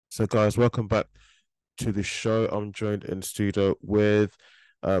So, guys, welcome back to the show. I'm joined in studio with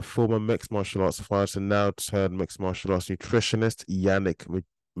former mixed martial arts fighter and now turned mixed martial arts nutritionist Yannick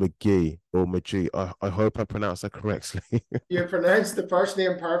Magee or Magee. I hope I pronounced that correctly. You pronounced the first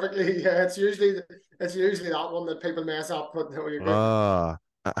name perfectly. Yeah, it's usually that one that people mess up. But no, you're good. Ah,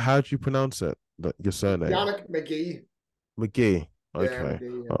 how do you pronounce it? Your surname? Yannick McGee. McGee. Yeah, Okay,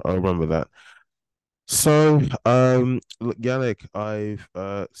 McGee. Yeah. I remember that. So, look, Yannick, I've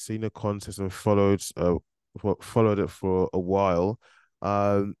seen a contest and followed it for a while.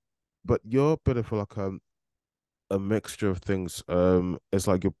 Um, but you're a bit of like a mixture of things. It's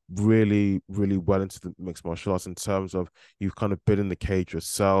like you're really, really well into the mixed martial arts in terms of you've kind of been in the cage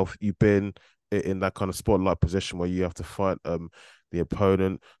yourself. You've been in that kind of spotlight position where you have to fight the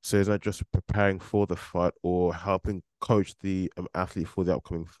opponent. So it's not just preparing for the fight or helping coach the athlete for the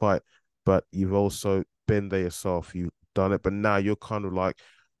upcoming fight, but you've also been there yourself. You've done it, but now you're kind of like,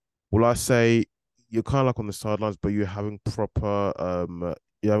 will I say, you're kind of like on the sidelines, but you're having a proper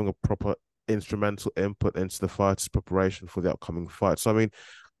instrumental input into the fight's preparation for the upcoming fight. So I mean,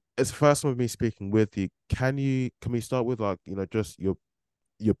 it's the first time of me speaking with you. Can we start with like, just your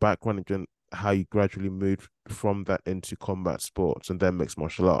background and how you gradually moved from that into combat sports and then mixed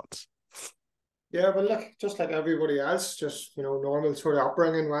martial arts? Yeah, but look, just like everybody else, just normal sort of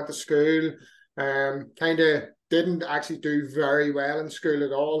upbringing. Went to school. Kind of didn't actually do very well in school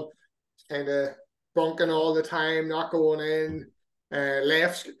at all. Kind of bunking all the time, not going in.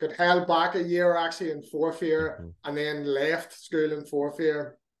 Left, got held back a year actually in fourth year, Mhm. and then left school in fourth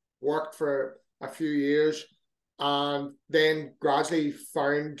year. Worked for a few years, and then gradually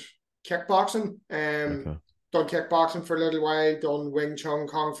found kickboxing. Okay. Done kickboxing for a little while. Done Wing Chun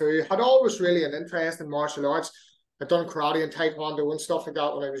Kung Fu. Had always really an interest in martial arts. I'd done karate and taekwondo and stuff like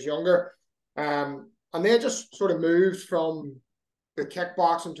that when I was younger. And then just sort of moved from the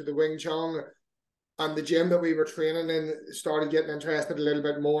kickboxing to the Wing Chun, and the gym that we were training in started getting interested a little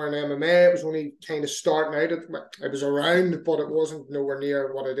bit more in MMA. It was only kind of starting out. It was around, but it wasn't nowhere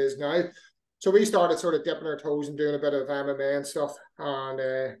near what it is now. So we started sort of dipping our toes and doing a bit of MMA and stuff, and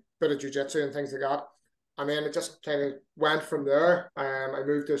a bit of jiu-jitsu and things like that. And then it just kind of went from there. I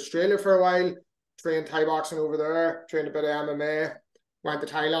moved to Australia for a while, trained Thai boxing over there, trained a bit of MMA, went to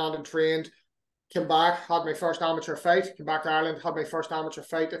Thailand and trained, came back, had my first amateur fight, came back to Ireland, had my first amateur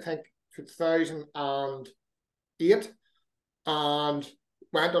fight, I think 2008, and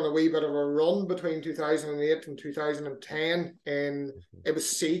went on a wee bit of a run between 2008 and 2010. In It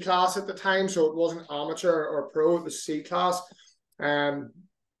was C class at the time, so it wasn't amateur or pro, it was C class. Um,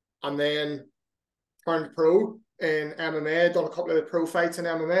 and then turned pro in MMA, done a couple of the pro fights in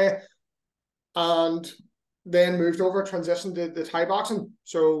MMA, and then moved over, transitioned to the Thai boxing.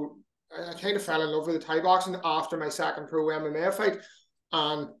 So I kind of fell in love with the Thai boxing after my second pro MMA fight,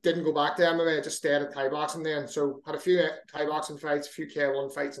 and didn't go back to MMA. I just stayed at Thai boxing then. So had a few Thai boxing fights, a few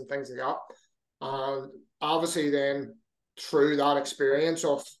K1 fights and things like that. And obviously then through that experience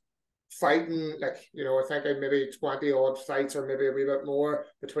of fighting, I think I had maybe 20 odd fights or maybe a wee bit more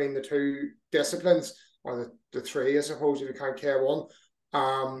between the two disciplines, or the three, I suppose, if you count K1.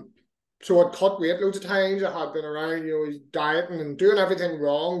 So I'd cut weight loads of times. I had been around, dieting and doing everything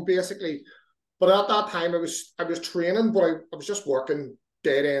wrong, basically. But at that time, I was training, but I was just working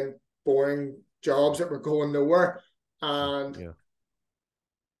dead end, boring jobs that were going nowhere. And Yeah.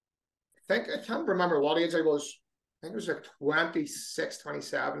 I can't remember what age I was. I think it was like 26,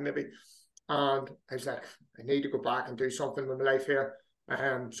 27 maybe. And I was like, I need to go back and do something with my life here.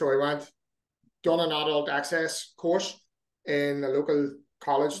 So I went, done an adult access course in a local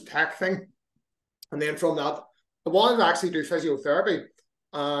college tech thing. And then from that, I wanted to actually do physiotherapy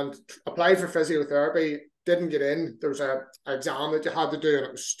and applied for physiotherapy. Didn't get in. There was a exam that you had to do, and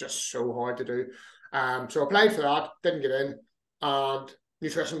it was just so hard to do. So I applied for that. Didn't get in, and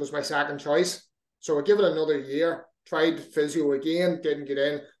nutrition was my second choice. So I give it another year. Tried physio again. Didn't get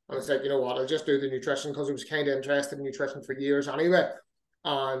in, and I was like, you know what? I'll just do the nutrition because I was kind of interested in nutrition for years anyway.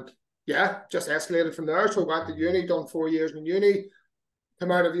 And yeah, just escalated from there. So I went to uni. Done 4 years in uni.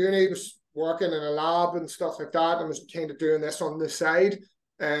 Come out of uni, was working in a lab and stuff like that, and was kind of doing this on the side.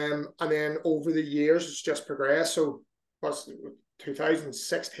 And then over the years, it's just progressed. So, was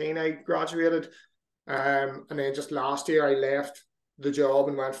 2016 I graduated, and then just last year I left the job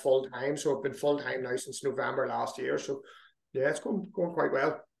and went full time. So I've been full time now since November last year. So yeah, it's going quite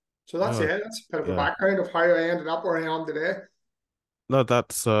well. So that's Oh, it. That's a bit of a yeah. background of how I ended up where I am today. No,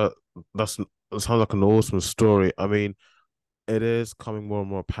 that sounds like an awesome story. I mean, it is coming more and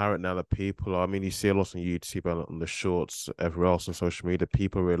more apparent now that I mean, you see a lot on YouTube and on the shorts, everywhere else on social media,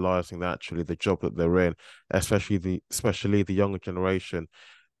 people realizing that actually the job that they're in, especially the younger generation,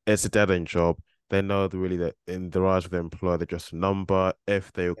 it's a dead end job. They know that really that in the eyes of the employer, they're just a number.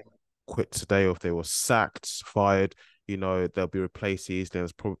 If they quit today or if they were sacked, fired, they'll be replaced easily. And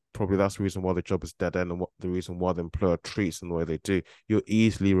it's probably that's the reason why the job is dead end and what the reason why the employer treats them the way they do. You're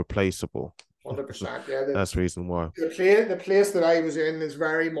easily replaceable. 100%. Yeah, That's the reason why. the place that I was in is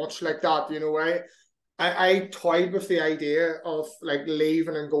very much like that. I toyed with the idea of like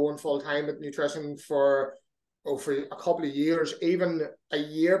leaving and going full time at nutrition for a couple of years. Even a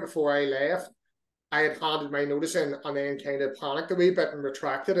year before I left, I had handed my notice in and then kind of panicked a wee bit and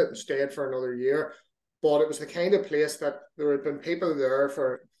retracted it and stayed for another year. But it was the kind of place that there had been people there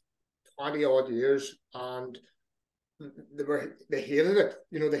for 20 odd years, and they hated it.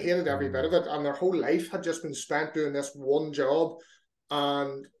 They hated every bit of Mm. it, and their whole life had just been spent doing this one job.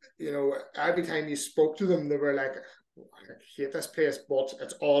 And every time you spoke to them, they were like, "I hate this place, but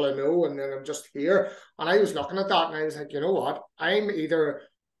it's all I know, and then I'm just here." And I was looking at that, and I was like, you know what? I'm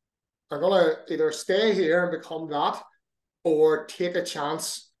gonna either stay here and become that, or take a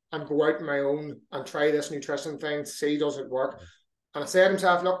chance and go out on my own and try this nutrition thing, see does it work. And I said to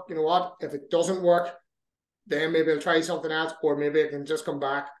himself, look, you know what? If it doesn't work, then maybe I'll try something else, or maybe I can just come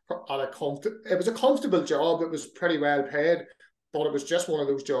back at a it was a comfortable job. It was pretty well paid, but it was just one of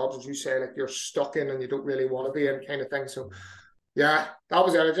those jobs, as you say, like you're stuck in and you don't really want to be in kind of thing. So yeah, that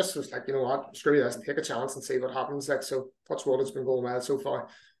was it. I just was like, you know what, screw this and take a chance and see what happens. Like, so touch wood, it's been going well so far.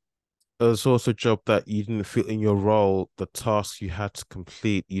 It was also a job that you didn't feel in your role, the tasks you had to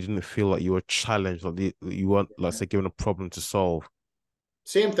complete, you didn't feel like you were challenged, like you weren't, like, say, given a problem to solve.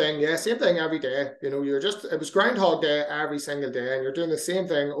 Same thing, yeah, same thing every day. It was Groundhog Day every single day, and you're doing the same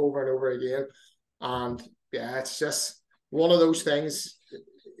thing over and over again. And yeah, it's just one of those things,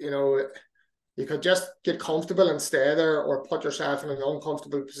 you know, you could just get comfortable and stay there, or put yourself in an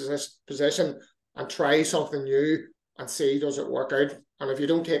uncomfortable position and try something new and see does it work out. And if you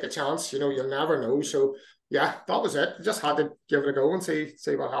don't take a chance, you'll never know. So yeah, that was it. Just had to give it a go and see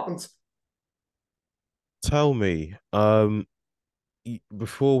what happens. Tell me,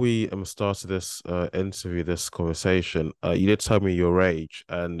 before we started this interview, this conversation, you did tell me your age,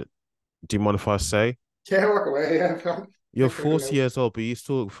 and do you mind if I say Yeah, work away. Yeah, you're thanks for your 40 note. years old, but you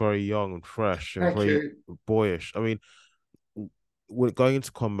still look very young and fresh and Thank very you. boyish. I mean, when going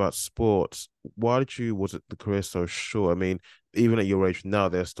into combat sports, why did you was it the career so short? I mean, even at your age now,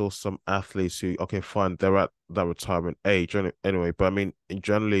 there's still some athletes who, okay, fine, they're at that retirement age anyway, but I mean, in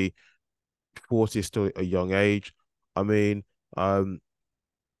generally, 40 is still a young age. I mean, um,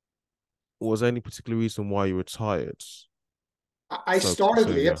 was there any particular reason why you retired? I started So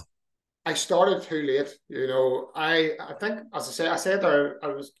late. yeah. I started too late. I think, as I said there, I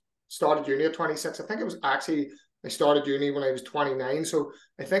was started uni at 26. I think it was actually I started uni when I was 29. So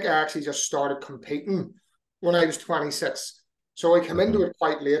I think I actually just started competing when I was 26. So I came into Mhm. it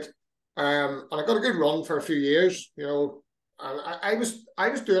quite late. And I got a good run for a few years, and I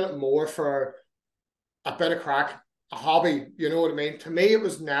was doing it more for a bit of crack, a hobby. You know what I mean? To me, it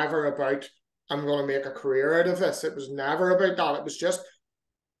was never about I'm going to make a career out of this. It was never about that. It was just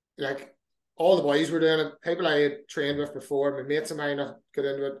like all the boys were doing it. People I had trained with before, my mates of mine that got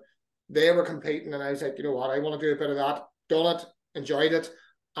into it, they were competing, and I was like, you know what, I want to do a bit of that. Done it, enjoyed it,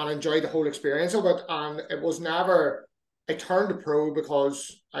 and enjoyed the whole experience of it. And it was never. I turned to pro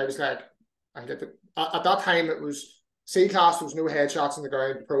because I was like, I get the. At that time, it was C class. There was no headshots on the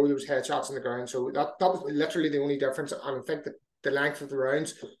ground. Pro, there was headshots on the ground. So that was literally the only difference. And I think that the length of the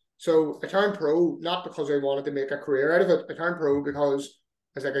rounds. So I turned pro not because I wanted to make a career out of it. I turned pro because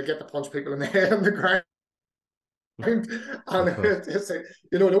I was like, I get to punch people in the head on the ground. And it's like,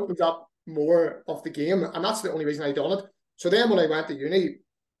 it opens up more of the game. And that's the only reason I done it. So then when I went to uni,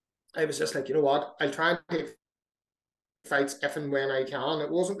 I was just like, you know what? I'll try and take fights if and when I can.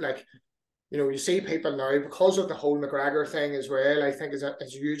 It wasn't like, you see people now because of the whole McGregor thing as well. I think is a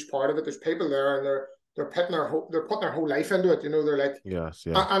huge part of it. There's people there and they're putting their whole life into it. They're like, Yes,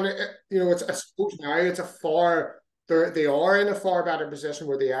 yeah. and it's I suppose now it's a far they are in a far better position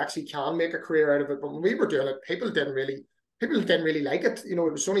where they actually can make a career out of it. But when we were doing it, people didn't really like it. It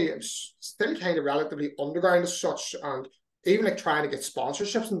was still kind of relatively underground as such, and even like trying to get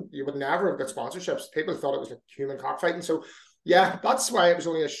sponsorships, and you would never have got sponsorships. People thought it was like human cockfighting. So yeah, that's why it was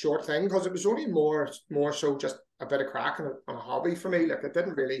only a short thing, because it was only more so just a bit of crack and a hobby for me. Like it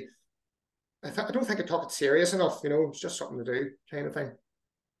didn't really. I don't think I took it serious enough. It's just something to do, kind of thing.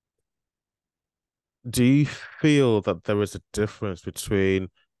 Do you feel that there is a difference between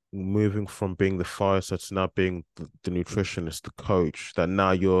moving from being the fighter to now being the nutritionist, the coach, that now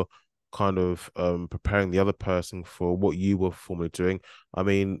you're kind of preparing the other person for what you were formerly doing? I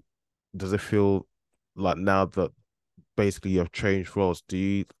mean, does it feel like now that basically you have changed roles, do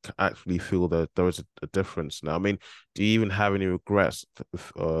you actually feel that there is a difference now? I mean, do you even have any regrets,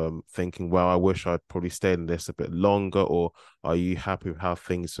 thinking, well, I wish I'd probably stayed in this a bit longer, or are you happy with how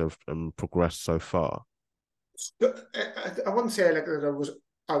things have progressed so far? I wouldn't say like that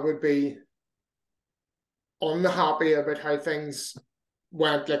I would be unhappy about how things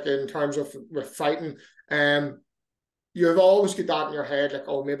went, like in terms of with fighting. Um, you've always got that in your head, like,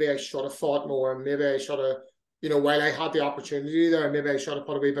 oh, maybe I should have fought more, and maybe I should have, while I had the opportunity there, maybe I should have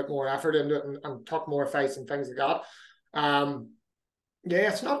put a wee bit more effort into it and took more fights and things like that. Yeah,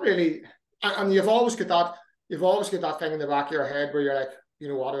 it's not really, and you've always got that thing in the back of your head where you're like, you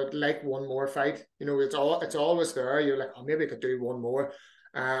know what, I'd like one more fight. It's always there. You're like, oh, maybe I could do one more.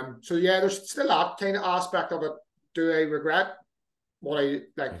 So yeah, there's still that kind of aspect of it. Do I regret what I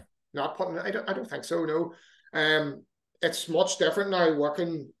like not putting? I don't think so. No, it's much different now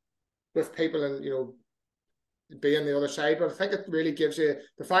working with people and being the other side. But I think it really gives you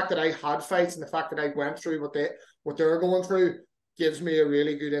the fact that I had fights and the fact that I went through what they're going through gives me a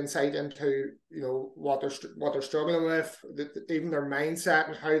really good insight into what they're struggling with, even their mindset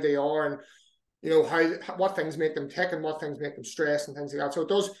and how they are, and how what things make them tick and what things make them stress and things like that.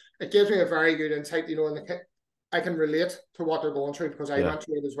 So it gives me a very good insight, and I can relate to what they're going through because I Yeah. went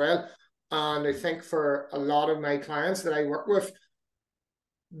through it as well. And I think for a lot of my clients that I work with,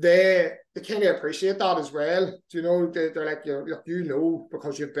 they kind of appreciate that as well. They're like,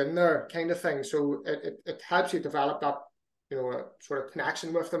 because you've been there, kind of thing. So it helps you develop that a sort of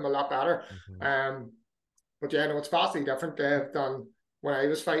connection with them a lot better. Mhm. Um, but yeah, no, it's vastly different than when I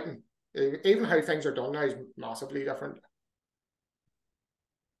was fighting. Even how things are done now is massively different.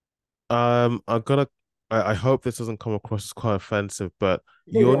 I'm gonna. I hope this doesn't come across as quite offensive, but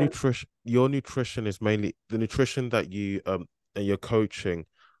Yeah. your nutrition is mainly the nutrition that you and your coaching.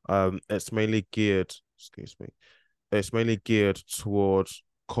 It's mainly geared. Excuse me. It's mainly geared towards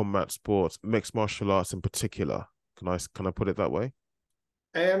combat sports, mixed martial arts in particular. Can I put it that way?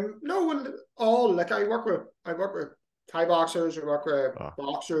 No, well, all like I work with Thai boxers, I work with Ah,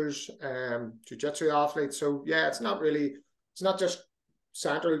 boxers, jiu-jitsu athletes. So yeah, it's not just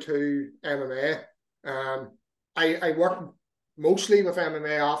central to MMA. I work mostly with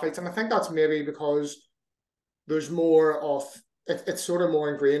MMA athletes, and I think that's maybe because there's more of it's sort of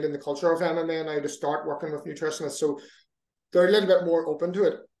more ingrained in the culture of MMA now to start working with nutritionists. So they're a little bit more open to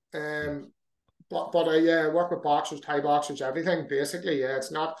it. Um, but I yeah, work with boxers, Thai boxers, everything basically. Yeah, it's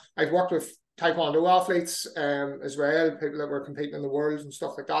not. I've worked with Taekwondo athletes as well, people that were competing in the worlds and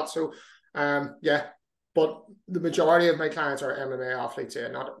stuff like that. So yeah, but the majority of my clients are MMA athletes. Yeah,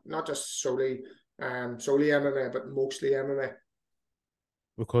 not just solely MMA, but mostly MMA.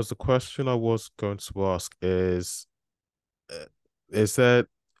 because the question I was going to ask uh, is there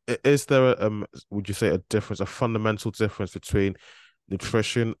is there would you say a difference, a fundamental difference between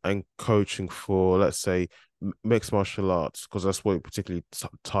nutrition and coaching for, let's say, mixed martial arts, because that's what you're particularly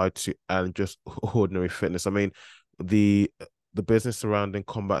tied to, and just ordinary fitness? I mean, the the business surrounding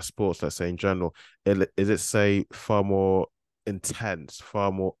combat sports, let's say in general, is it say far more intense,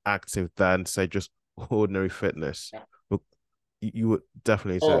 far more active than say just ordinary fitness? Yeah. Look, you would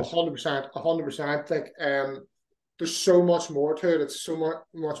definitely Oh, is. 100%, 100%. Like, there's so much more to it. It's so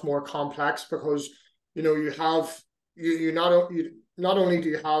much more complex because you have you not only do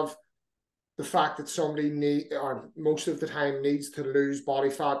you have the fact that somebody or most of the time needs to lose body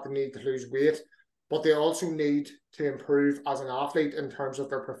fat, they need to lose weight, but they also need to improve as an athlete in terms of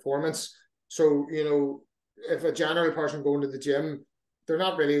their performance. So, if a general person going to the gym, they're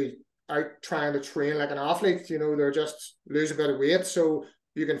not really out trying to train like an athlete, they're just lose a bit of weight. So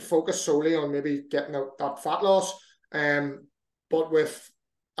you can focus solely on maybe getting out that fat loss. But with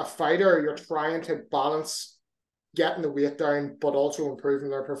a fighter, you're trying to balance getting the weight down, but also improving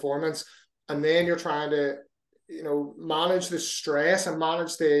their performance. And then you're trying to, manage the stress and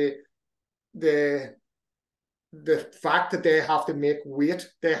manage the the fact that they have to make weight,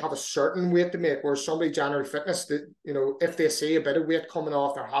 they have a certain weight to make. Whereas somebody general fitness, that if they see a bit of weight coming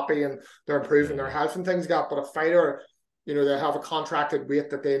off, they're happy and they're improving their Yeah. health and things like that. But a fighter, they have a contracted weight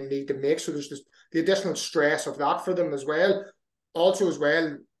that they need to make. So there's just the additional stress of that for them as well. Also, as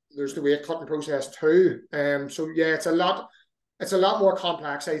well, there's the weight cutting process too. So yeah, it's a lot more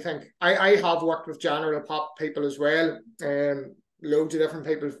complex, I think. I have worked with general pop people as well. Loads of different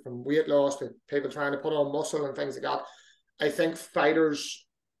people, from weight loss to people trying to put on muscle and things like that. I think fighters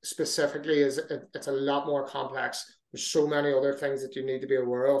specifically it's a lot more complex. There's so many other things that you need to be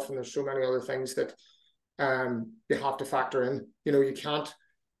aware of, and there's so many other things that you have to factor in. You can't.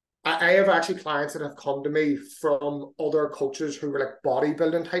 I have actually clients that have come to me from other coaches who were like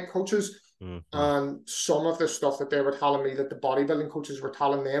bodybuilding type coaches, Mm-hmm. And some of the stuff that they were telling me that the bodybuilding coaches were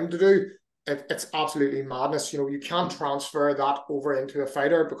telling them to do, it's absolutely madness. You can't transfer that over into a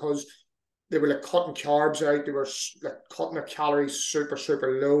fighter because they were like cutting carbs out, they were like cutting their calories super,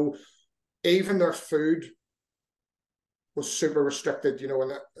 super low. Even their food was super restricted,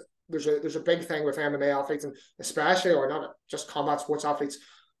 and there's a big thing with MMA athletes, and especially, or not just combat sports athletes,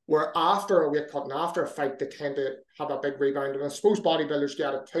 where after a weight cut and after a fight, they tend to have that big rebound. And I suppose bodybuilders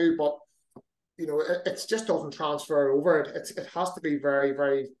get it too, but it just doesn't transfer over. It has to be very,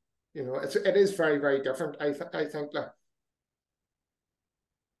 very, it is very, very different. I think that.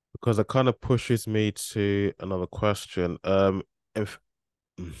 Because it kind of pushes me to another question. If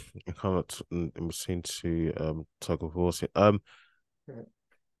I kind of in between to tug of war.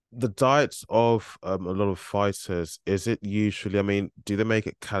 The diets of a lot of fighters, is it usually, I mean, do they make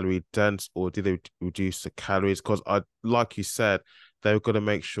it calorie dense or do they reduce the calories? Because like you said, they're going to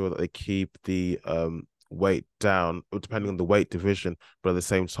make sure that they keep the weight down, depending on the weight division, but at the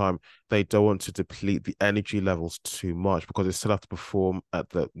same time, they don't want to deplete the energy levels too much because they still have to perform at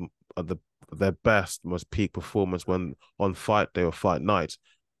the their best, most peak performance when on fight day or fight night.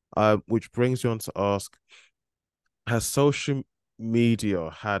 Which brings you on to ask, has social media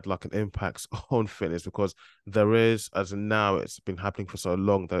had like an impact on fitness? Because there is, as in now, it's been happening for so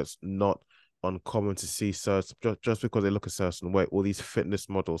long that it's not uncommon to see certain just because they look a certain way, all these fitness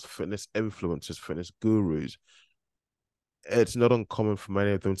models, fitness influencers, fitness gurus. It's not uncommon for many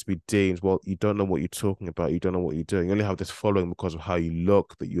of them to be deemed, well, you don't know what you're talking about, you don't know what you're doing. You only have this following because of how you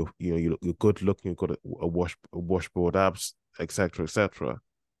look, that you're good looking, you've got a washboard abs, etc., etc.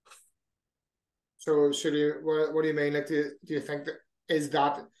 So what do you mean? Like, do you think that is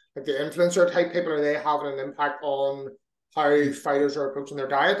that like the influencer type people, are they having an impact on how fighters are approaching their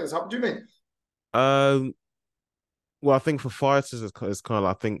diet? Is that what you mean? Um, Well, I think for fighters, it's kind of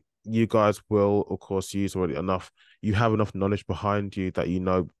like, I think you guys will, of course, use already enough. You have enough knowledge behind you that you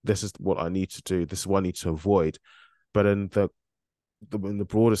know this is what I need to do. This is what I need to avoid. But in in the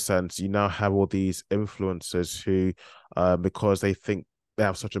broader sense, you now have all these influencers who, because they think they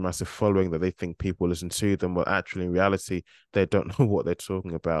have such a massive following that they think people listen to them, but actually in reality, they don't know what they're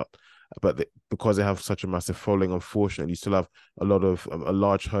talking about. But because they have such a massive following, unfortunately, you still have a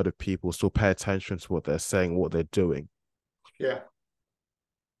large herd of people still pay attention to what they're saying, what they're doing. Yeah.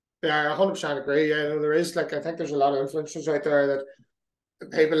 Yeah, I 100% agree. Yeah, there is, like, I think there's a lot of influencers out there that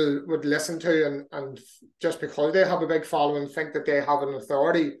people would listen to, and just because they have a big following, think that they have an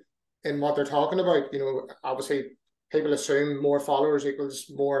authority in what they're talking about. Obviously, people assume more followers equals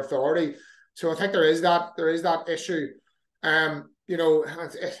more authority. So I think there is that issue.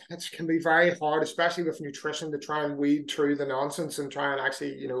 It can be very hard, especially with nutrition, to try and weed through the nonsense and try and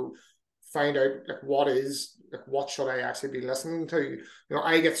actually, find out like what should I actually be listening to.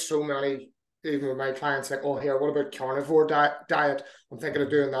 I get so many, even with my clients, like, oh, here, what about carnivore diet? I'm thinking of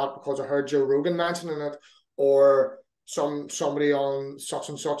doing that because I heard Joe Rogan mentioning it, or somebody on such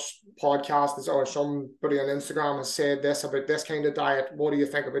and such podcast or somebody on Instagram has said this about this kind of diet. What do you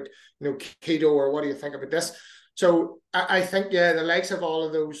think about keto, or what do you think about this? So I think, yeah, the likes of all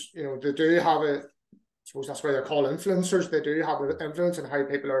of those, they do have a, I suppose that's why they're called influencers. They do have an influence on how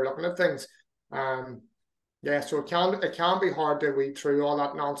people are looking at things. Um, yeah, so it can be hard to weed through all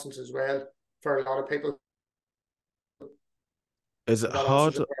that nonsense as well for a lot of people. Is it If that answers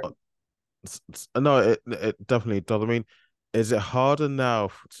hard? your question. No, it definitely does. I mean, is it harder now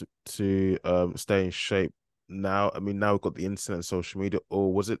to stay in shape now? I mean, now we've got the internet and social media,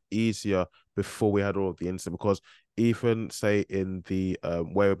 or was it easier before we had all of the internet? Because even say in the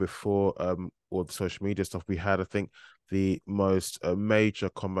way before all the social media stuff we had, I think the most major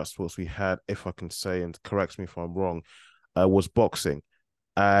combat sports we had, if I can say, and correct me if I'm wrong, was boxing.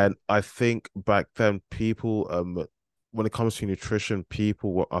 And I think back then, people, when it comes to nutrition,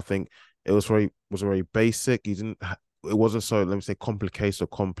 people were, I think it was very basic. You didn't, it wasn't so, let me say, complicated or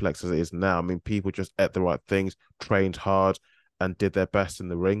complex as it is now. I mean, people just ate the right things, trained hard, and did their best in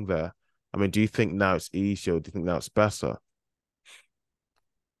the ring there. I mean, do you think now it's easier? Or do you think now it's better?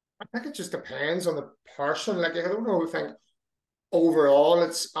 I think it just depends on the person. Like, I don't know, I think overall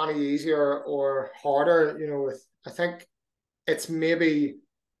it's any easier or harder. I think it's maybe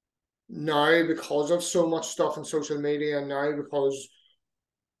now, because of so much stuff in social media, and now because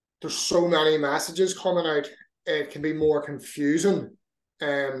there's so many messages coming out, it can be more confusing.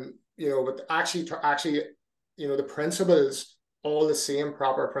 But actually, the principles, all the same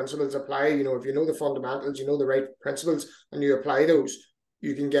proper principles apply. If you know the fundamentals, you know the right principles, and you apply those,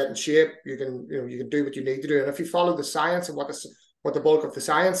 you can get in shape. You can do what you need to do. And if you follow the science and what the bulk of the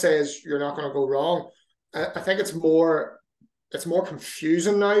science says, you're not going to go wrong. I think it's more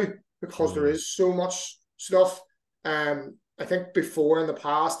confusing now, because there Mm. is so much stuff. I think before in the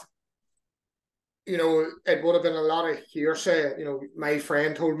past, it would have been a lot of hearsay. My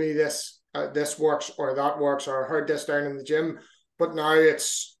friend told me this works or that works, or I heard this down in the gym. But now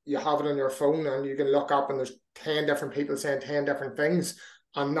it's you have it on your phone and you can look up and there's 10 different people saying 10 different things,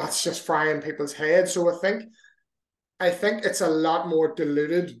 and that's just frying people's heads. So I think it's a lot more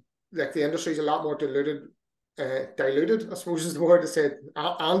diluted. Like the industry is a lot more diluted, I suppose is the word to say,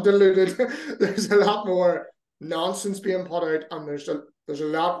 and diluted. There's a lot more nonsense being put out, and there's a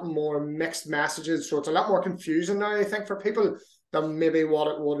lot more mixed messages. So it's a lot more confusing now, I think, for people than maybe what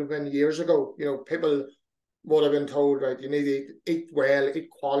it would have been years ago. People would have been told, right, you need to eat well, eat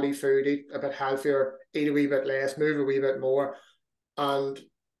quality food, eat a bit healthier, eat a wee bit less, move a wee bit more. And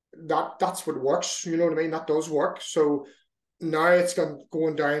that's what works, you know what I mean? That does work. So now it's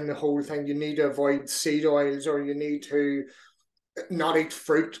going down the whole thing. You need to avoid seed oils, or you need to not eat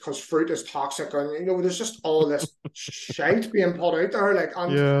fruit because fruit is toxic, and there's just all this shite being put out there, like,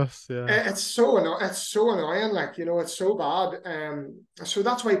 and Yes, yeah. it's so annoying, like, it's so bad. So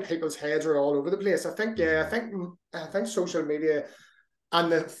that's why people's heads are all over the place. I think, yeah, I think social media and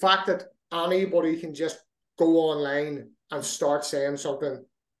the fact that anybody can just go online and start saying something,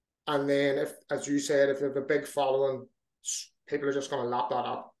 and then, if, as you said, if they have a big following, people are just going to lap that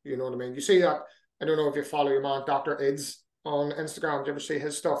up. You know what I mean? You see that. I don't know if you follow your man, Dr. Ids, on Instagram. Do you ever see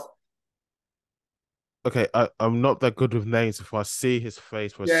his stuff? Okay, I'm not that good with names. If I see his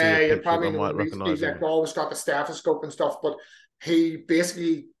face or see a Yeah, you picture, I probably know might him. He's recognize like him. always got the stethoscope and stuff, but he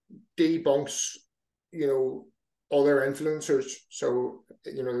basically debunks, you know, other influencers. So,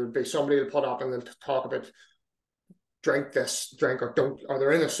 there'd be somebody to put up and they'll talk about drink this drink or don't, or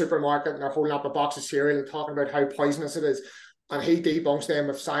they're in a supermarket and they're holding up a box of cereal and talking about how poisonous it is. And he debunks them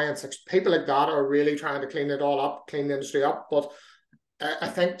with science. Like, people like that are really trying to clean it all up, clean the industry up. But I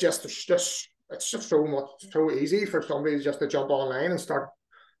think it's just so easy for somebody just to jump online and start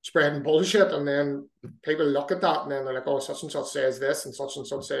spreading bullshit, and then people look at that and then they're like, oh, such and such says this and such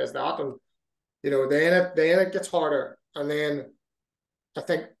says that, and then it gets harder. And then I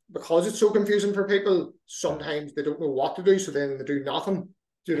think because it's so confusing for people, sometimes they don't know what to do, so then they do nothing.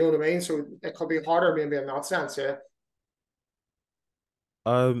 Do you know what I mean? So it could be harder maybe in that sense, yeah.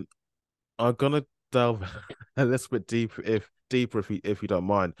 Um, I'm gonna delve a little bit deeper if you don't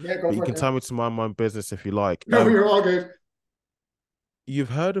mind. Yeah, go But you for it. can Yeah. tell me to mind my own business if you like. No, you're all good. You've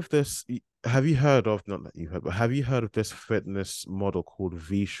heard of this? Have you heard of not that you heard, but have you heard of this fitness model called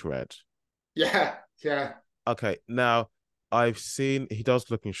V Shred? Yeah, yeah, Okay, now I've seen he does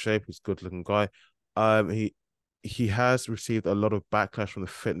look in shape. He's a good looking guy. He has received a lot of backlash from the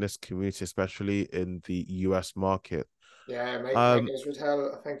fitness community, especially in the US market. yeah. Mike Um,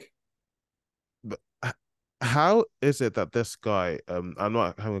 Israel, I think. but how is it that this guy, I'm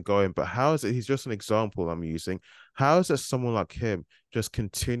not having a go in, but how is it he's just an example I'm using? How is it someone like him just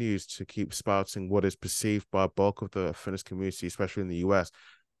continues to keep spouting what is perceived by a bulk of the fitness community, especially in the US,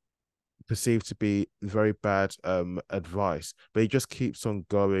 perceived to be very bad advice, but he just keeps on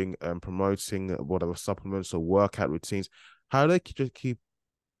going and promoting whatever supplements or workout routines. How do they just keep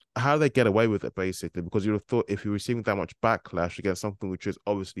how do they get away with it basically? Because you'd have thought if you're receiving that much backlash against something which is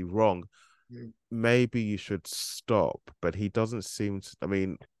obviously wrong, Mm. maybe you should stop. But he doesn't seem to, I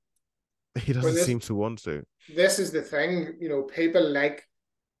mean, he Well, doesn't this seem to want to. this is the thing. People like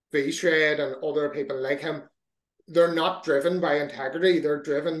V-Shred and other people like him, they're not driven by integrity. They're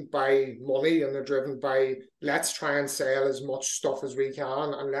driven by money, and they're driven by, let's try and sell as much stuff as we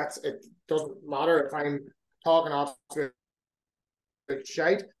can, and it doesn't matter if I'm talking absolute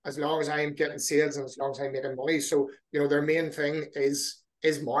shite, as long as I'm getting sales and as long as I'm making money. So, their main thing is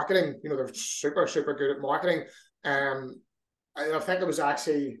marketing. They're super, super good at marketing. Um I think it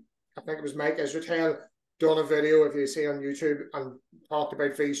was Mike Israel done a video, if you see on YouTube, and talked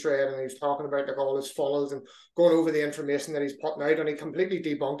about V-Shred, and he was talking about like all his funnels and going over the information that he's putting out, and he completely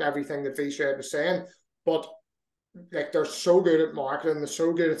debunked everything that V-Shred was saying. But like, they're so good at marketing, they're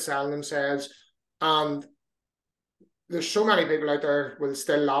so good at selling themselves, and there's so many people out there will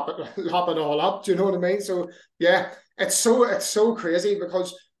still lap it all up. Do you know what I mean? So yeah, it's so crazy,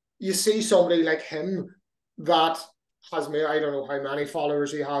 because you see somebody like him that has made, I don't know how many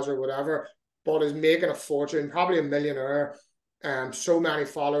followers he has or whatever, but is making a fortune, probably a millionaire, so many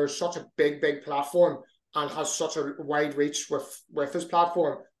followers, such a big platform, and has such a wide reach with his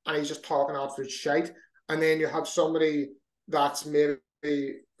platform, and he's just talking absolute shite. And then you have somebody that's maybe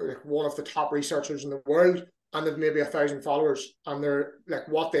like one of the top researchers in the world, and they've maybe 1,000 followers, and they're like,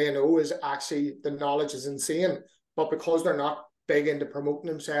 what they know is actually, the knowledge is insane, but because they're not big into promoting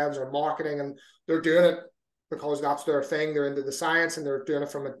themselves or marketing, and they're doing it because that's their thing. They're into the science and they're doing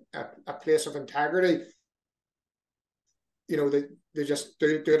it from a place of integrity. They just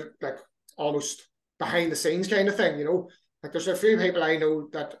do it like almost behind the scenes kind of thing. Like there's a few people I know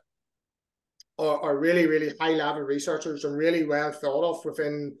that are really, really high level researchers and really well thought of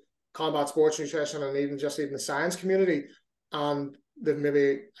within combat sports nutrition and even the science community. And they've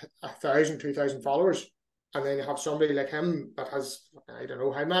maybe 1,000, 2,000 followers. And then you have somebody like him that has, I don't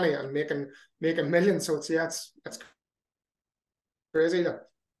know how many, and making millions. So it's crazy.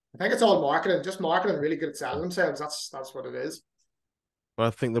 I think it's all marketing, just marketing, really good at selling themselves. That's what it is. But I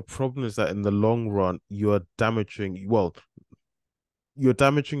think the problem is that in the long run, you're damaging your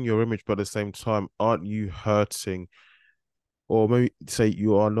image, but at the same time, aren't you hurting, or maybe say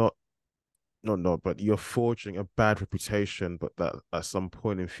you are not, but you're forging a bad reputation, but that at some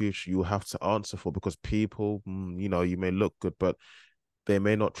point in future you'll have to answer for because people, you may look good, but they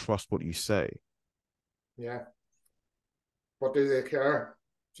may not trust what you say. Yeah. What do they care?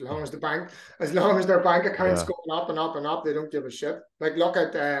 As long as their bank account's Yeah, going up and up and up, they don't give a shit. Like look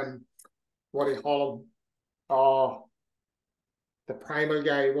at what do you call him? Oh, the primal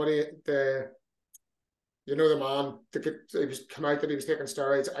guy. What do the man he was come out that he was taking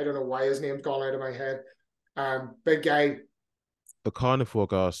steroids. I don't know why his name's gone out of my head. Big guy. the carnivore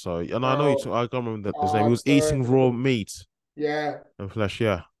guy. So, and I know you. Oh, I can't remember his name. He was eating raw meat yeah. and flesh.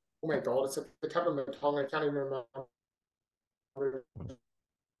 Yeah, Oh my god, it's at the tip of my tongue. I can't even remember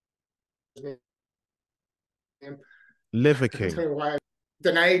his name. Liver I don't King, know why.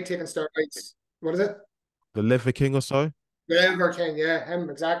 Denied taking steroids. What is it? the Liver King or so. Liver King, yeah, him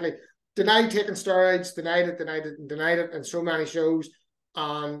exactly. Denied taking steroids, denied it in so many shows,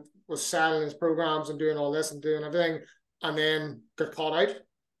 and was selling his programs and doing all this and doing everything, and then got caught out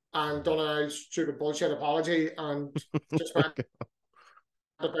and done a stupid bullshit apology and just went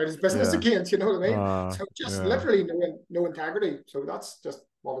about his business Yeah. again. You know what I mean? So just Yeah. literally no integrity. So that's just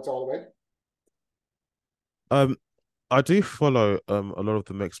what it's all about. Um, I do follow a lot of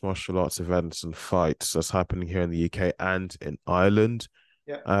the mixed martial arts events and fights that's happening here in the UK and in Ireland.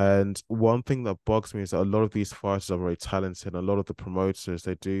 Yeah, And one thing that bugs me is that a lot of these fighters are very talented. A lot of the promoters,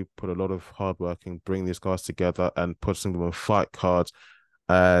 they do put a lot of hard work in bringing these guys together and putting them on fight cards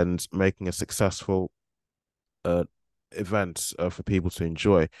and making a successful uh, event for people to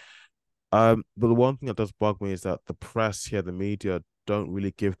enjoy. But the one thing that does bug me is that the press here, the media, don't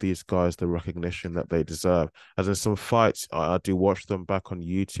really give these guys the recognition that they deserve. As in some fights, I do watch them back on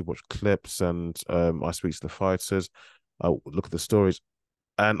YouTube, watch clips, and I speak to the fighters, I look at the stories,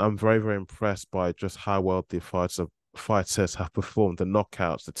 and I'm very, very impressed by just how well the fighters have performed, the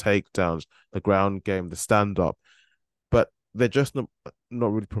knockouts, the takedowns, the ground game, the stand up. But they're just not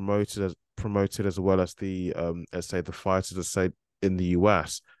really promoted as well as the let's say the fighters, let's say in the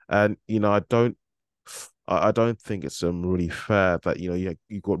US. And I don't think it's really fair that you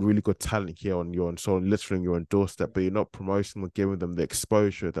got really good talent here on your so literally on your doorstep, but you're not promoting them, giving them the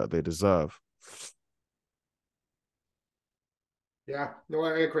exposure that they deserve. yeah. No,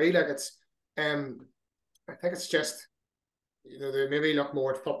 I agree. Like um, I think it's just they maybe look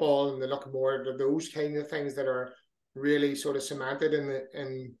more at football and they look more at those kind of things that are really sort of cemented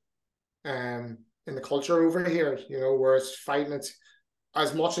in the culture over here. Whereas fighting, it's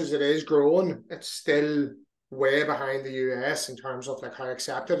as much as it is growing, it's still way behind the US in terms of like how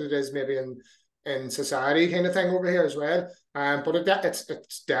accepted it is maybe in society kind of thing over here as well. But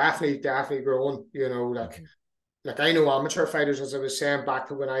it's definitely growing. Mhm. Like I know amateur fighters, as I was saying back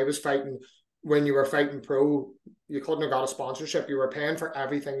to when I was fighting. When you were fighting pro, you couldn't have got a sponsorship. You were paying for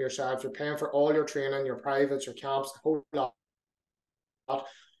everything yourself. You're paying for all your training, your privates, your camps, the whole lot.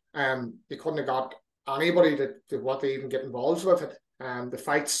 You couldn't have got anybody to want to even get involved with it. The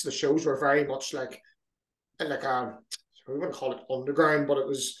fights, the shows were very much like we wouldn't call it underground, but it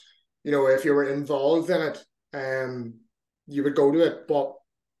was, if you were involved in it, you would go to it. But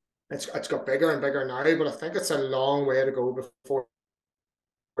it's got bigger and bigger now. But I think it's a long way to go before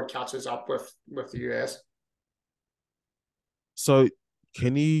it catches up with the US. So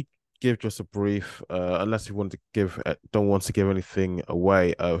can you give just a brief, unless you want to don't want to give anything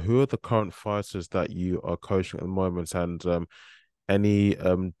away, who are the current fighters that you are coaching at the moment, and any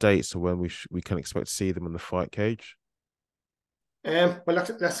dates of when we can expect to see them in the fight cage? Well,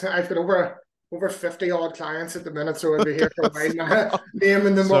 I've got over 50 odd clients at the minute, so I'll be here for a while now,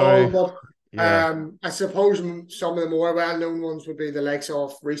 naming them all. Sorry. But Yeah. I suppose some of the more well known ones would be the likes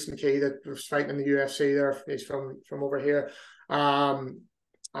of Reece Key that was fighting in the UFC. There, he's from over here.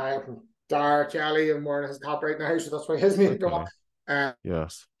 I Dara Kelly, I'm wearing his top right now, so that's why his name got. Okay. Uh,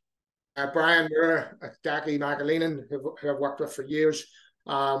 Yes. Brian Moore, Daki McAleenan, who I've worked with for years.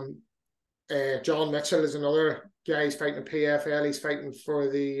 Um, John Mitchell is another guy. He's fighting in PFL. He's fighting for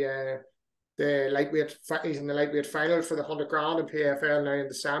the lightweight. He's in the lightweight final for the 100 grand in PFL now in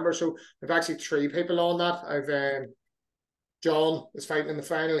December. So I've actually three people on that. I've John is fighting in the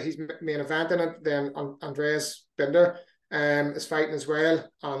final. He's main event in it. Then Andreas Binder is fighting as well,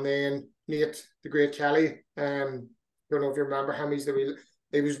 and then Nate the Great Kelly. Don't know if you remember him.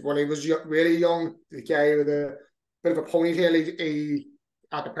 He was when he was really young. The guy with a bit of a ponytail. He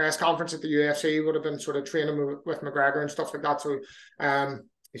at the press conference at the UFC would have been sort of training with McGregor and stuff like that. So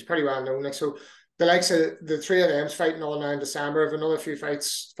he's pretty well known. Like, so the likes of the three of them's fighting all now in December. Have another few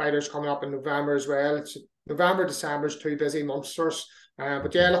fighters coming up in November as well. It's November, December is two busy months for us.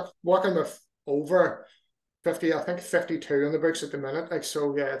 But yeah, look, working with over 50, I think 52 in the books at the minute. Like,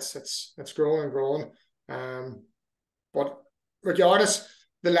 so yeah, it's growing and growing. But regardless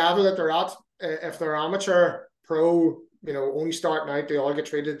the level that they're at, if they're amateur, pro, only starting out, they all get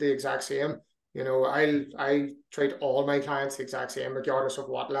treated the exact same. I treat all my clients the exact same, regardless of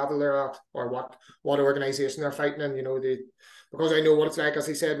what level they're at or what organization they're fighting in. Because I know what it's like, as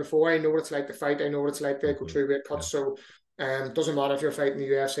I said before, I know what it's like to fight. I know what it's like to go through weight cuts. So it doesn't matter if you're fighting the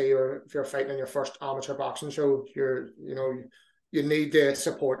UFC or if you're fighting in your first amateur boxing show. You need the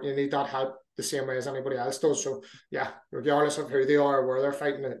support. You need that help the same way as anybody else does. So yeah, regardless of who they are or where they're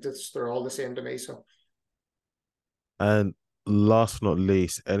fighting, they're all the same to me. So. And last but not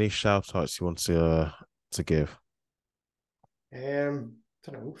least, any shout outs you want to give? Don't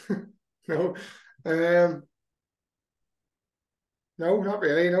know. No. Um, no, not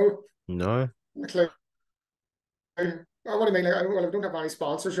really. No. No. Like, what do you mean? Like, well, I don't have any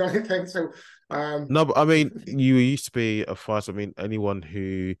sponsors or anything. So, No, but I mean, you used to be a fighter. I mean, anyone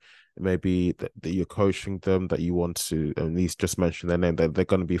who maybe that you're coaching them that you want to at least just mention their name, that they're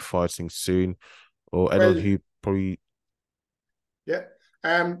going to be fighting soon, or anyone well, who probably. yeah.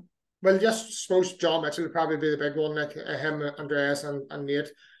 Well, just suppose John Mitchell would probably be the big one, like him, Andreas, and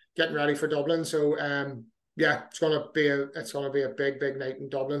Nate getting ready for Dublin. So, yeah, it's gonna be a big night in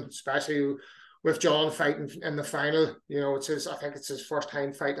Dublin, especially with John fighting in the final. I think it's his first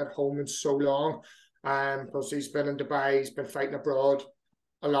time fighting at home in so long, because he's been in Dubai, he's been fighting abroad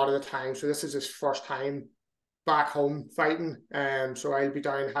a lot of the time. So this is his first time back home fighting. So I'll be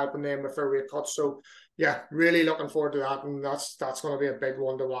down helping them with their weight cuts. So yeah, really looking forward to that, and that's going to be a big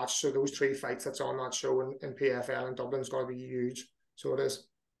one to watch. So those three fights that's on that show in PFL in Dublin is going to be huge. So it is.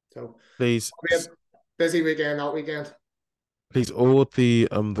 So Please, it'll be a busy weekend that weekend. please, all the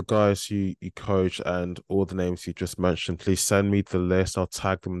guys you coach and all the names you just mentioned, please send me the list. I'll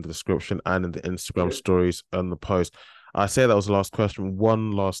tag them in the description and in the Instagram Sure. stories and the post. I say that was the last question.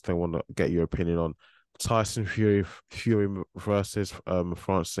 One last thing I want to get your opinion on. Fury versus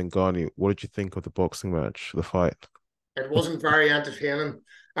Francis Ngannou. What did you think of the boxing match, the fight? It wasn't very entertaining.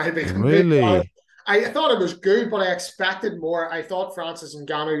 I'll be completely honest. Really? I thought it was good, but I expected more. I thought Francis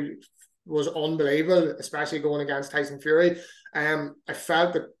Ngannou was unbelievable, especially going against Tyson Fury. I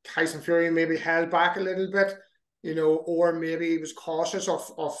felt that Tyson Fury maybe held back a little bit, or maybe he was cautious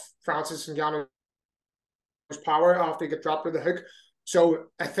of Francis Ngannou's power after he got dropped with the hook. So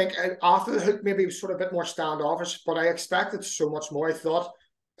I think after the hook, maybe he was sort of a bit more standoffish, but I expected so much more. I thought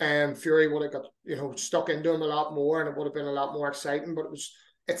Fury would have got stuck into him a lot more, and it would have been a lot more exciting. But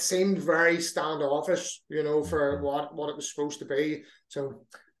it seemed very standoffish, for Mhm. what it was supposed to be. So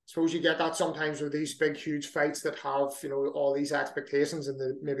I suppose you get that sometimes with these big, huge fights that have all these expectations, and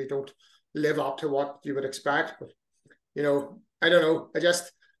they maybe don't live up to what you would expect. But I don't know.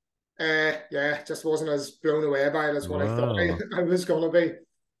 Yeah, just wasn't as blown away by it as what I thought Wow. I was going to be.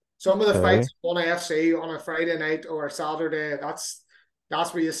 Some of the Okay. fights on AFC on a Friday night or a Saturday, that's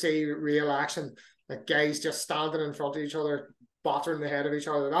where you see real action. Like guys just standing in front of each other, battering the head of each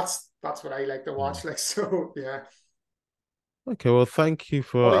other. That's what I like to Mm. watch. Like, so, yeah. Okay, well, thank you What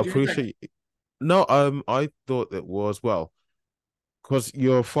for. I did you think? appreciate. No, I thought it was well because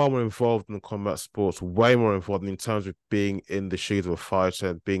you're far more involved in combat sports, way more involved in terms of being in the shoes of a fighter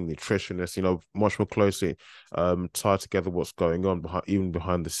and being nutritionist. Much more closely tied together what's going on even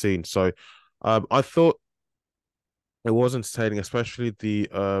behind the scenes. So, I thought it was entertaining, especially the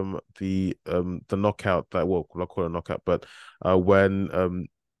knockout that well, I call it a knockout, but when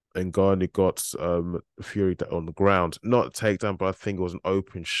Ngannou got Fury on the ground, not a takedown, but I think it was an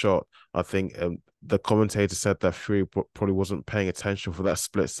open shot. I think the commentator said that Fury probably wasn't paying attention for that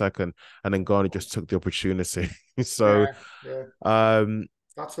split second, and then Ngannou just took the opportunity. So Yeah, yeah. um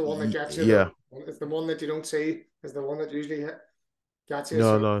That's the one that gets you, yeah. though. It's the one that you don't see. Is the one that usually gets you.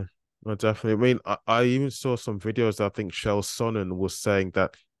 No, So no, no, definitely. I mean, I even saw some videos. I think Shell Sonnen was saying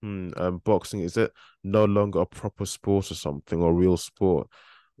that boxing is it no longer a proper sport or something or real sport.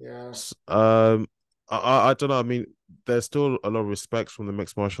 Yeah, I don't know. I mean, there's still a lot of respect from the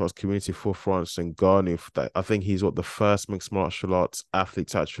mixed martial arts community for Francis Ngannou. That I think he's what the first mixed martial arts athlete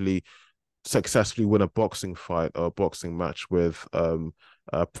to actually successfully win a boxing fight or a boxing match with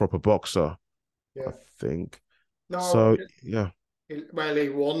a proper boxer, I yeah. think. No, So yeah. well, he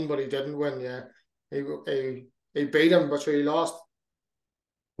won, but he didn't win. Yeah, he beat him, but so he lost.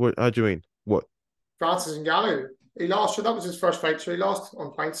 What how do you mean? What? Francis Ngannou, he lost. So that was his first fight. So he lost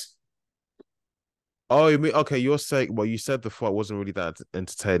on points. Oh, you mean okay, you're saying well, you said the fight wasn't really that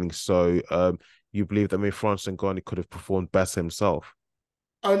entertaining, so you believe that maybe Francis Ngannou could have performed better himself.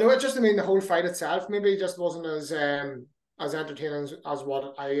 Oh no, it just I mean the whole fight itself maybe just wasn't as entertaining as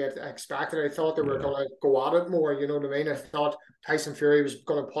what I had expected. I thought they were Yeah. gonna go at it more, you know what I mean? I thought Tyson Fury was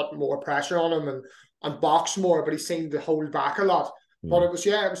gonna put more pressure on him and box more, but he seemed to hold back a lot. But Mm. it was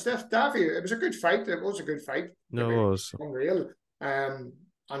yeah, it was definitely it was a good fight. It was a good fight. No, It it was was. unreal.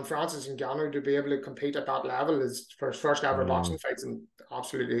 And Francis Ngannou to be able to compete at that level is for his first ever Mm, boxing fights and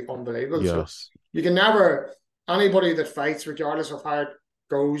absolutely unbelievable. So yes. you can never anybody that fights, regardless of how it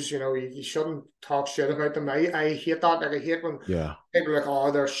goes, you shouldn't talk shit about them. I hate that. Like I hate when Yeah. people are like,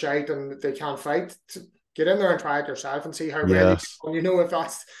 oh, they're shite and they can't fight. Get in there and try it yourself and see how well you Yes. can.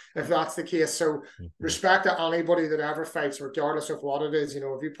 If that's the case. So Mhm. respect to anybody that ever fights, regardless of what it is. If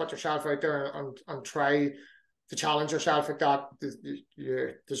you put yourself out there and try to challenge yourself like that,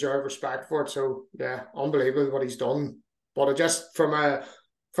 you deserve respect for it. So yeah, unbelievable what he's done. But it just from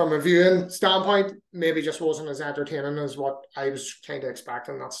a viewing standpoint, maybe just wasn't as entertaining as what I was kind of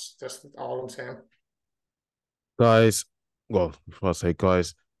expecting. That's just all I'm saying. Guys, well, before I say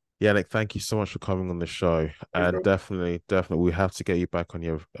guys, Yannick, thank you so much for coming on the show. Thanks, And bro. definitely, we have to get you back on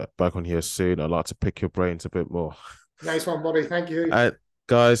here soon. I'd like to pick your brains a bit more. Nice one, buddy. Thank you. And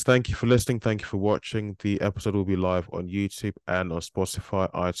guys, thank you for listening. Thank you for watching. The episode will be live on YouTube and on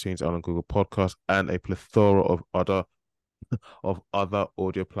Spotify, iTunes, and on Google Podcasts, and a plethora of other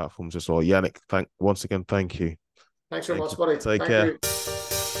audio platforms as well. Yannick, thank once again, thank you. Thanks so Thank much, you. buddy. Take Thank care. you.